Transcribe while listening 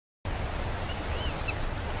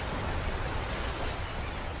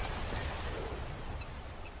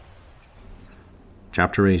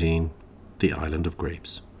Chapter 18. The Island of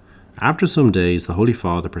Grapes. After some days, the Holy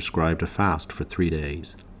Father prescribed a fast for 3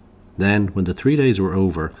 days. Then, when the 3 days were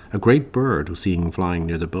over, a great bird was seen flying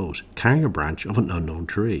near the boat, carrying a branch of an unknown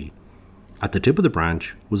tree. At the tip of the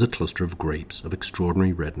branch was a cluster of grapes of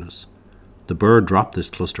extraordinary redness. The bird dropped this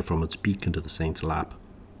cluster from its beak into the saint's lap.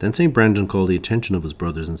 Then Saint Brendan called the attention of his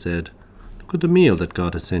brothers and said, "Look at the meal that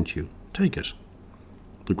God has sent you. Take it."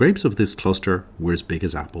 The grapes of this cluster were as big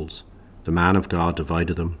as apples. The man of God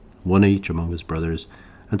divided them, one each among his brothers,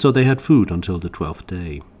 and so they had food until the 12th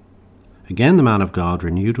day. Again the man of God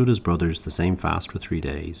renewed with his brothers the same fast for 3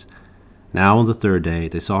 days. Now on the 3rd day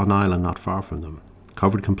they saw an island not far from them,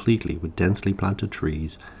 covered completely with densely planted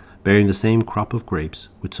trees, bearing the same crop of grapes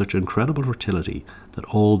with such incredible fertility that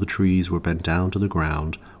all the trees were bent down to the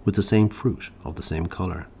ground with the same fruit of the same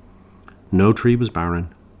colour. No tree was barren,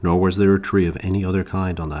 nor was there a tree of any other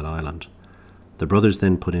kind on that island. The brothers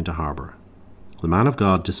then put into harbour. The man of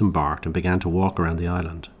God disembarked and began to walk around the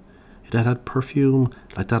island. It had perfume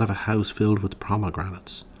like that of a house filled with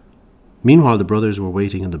pomegranates. Meanwhile the brothers were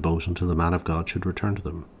waiting in the boat until the man of God should return to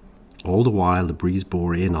them. All the while the breeze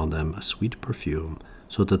bore in on them a sweet perfume,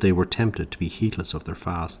 so that they were tempted to be heedless of their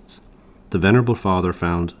fasts. The venerable father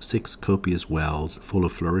found 6 copious wells full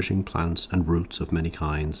of flourishing plants and roots of many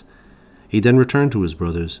kinds. He then returned to his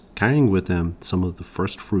brothers, carrying with them some of the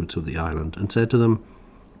first fruits of the island, and said to them,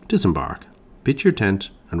 "Disembark, pitch your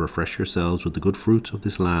tent, and refresh yourselves with the good fruits of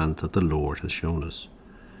this land that the Lord has shown us."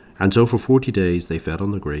 And so for 40 days they fed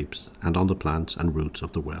on the grapes, and on the plants and roots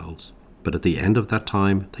of the wells. But at the end of that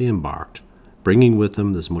time they embarked, bringing with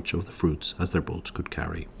them as much of the fruits as their boats could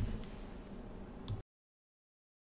carry.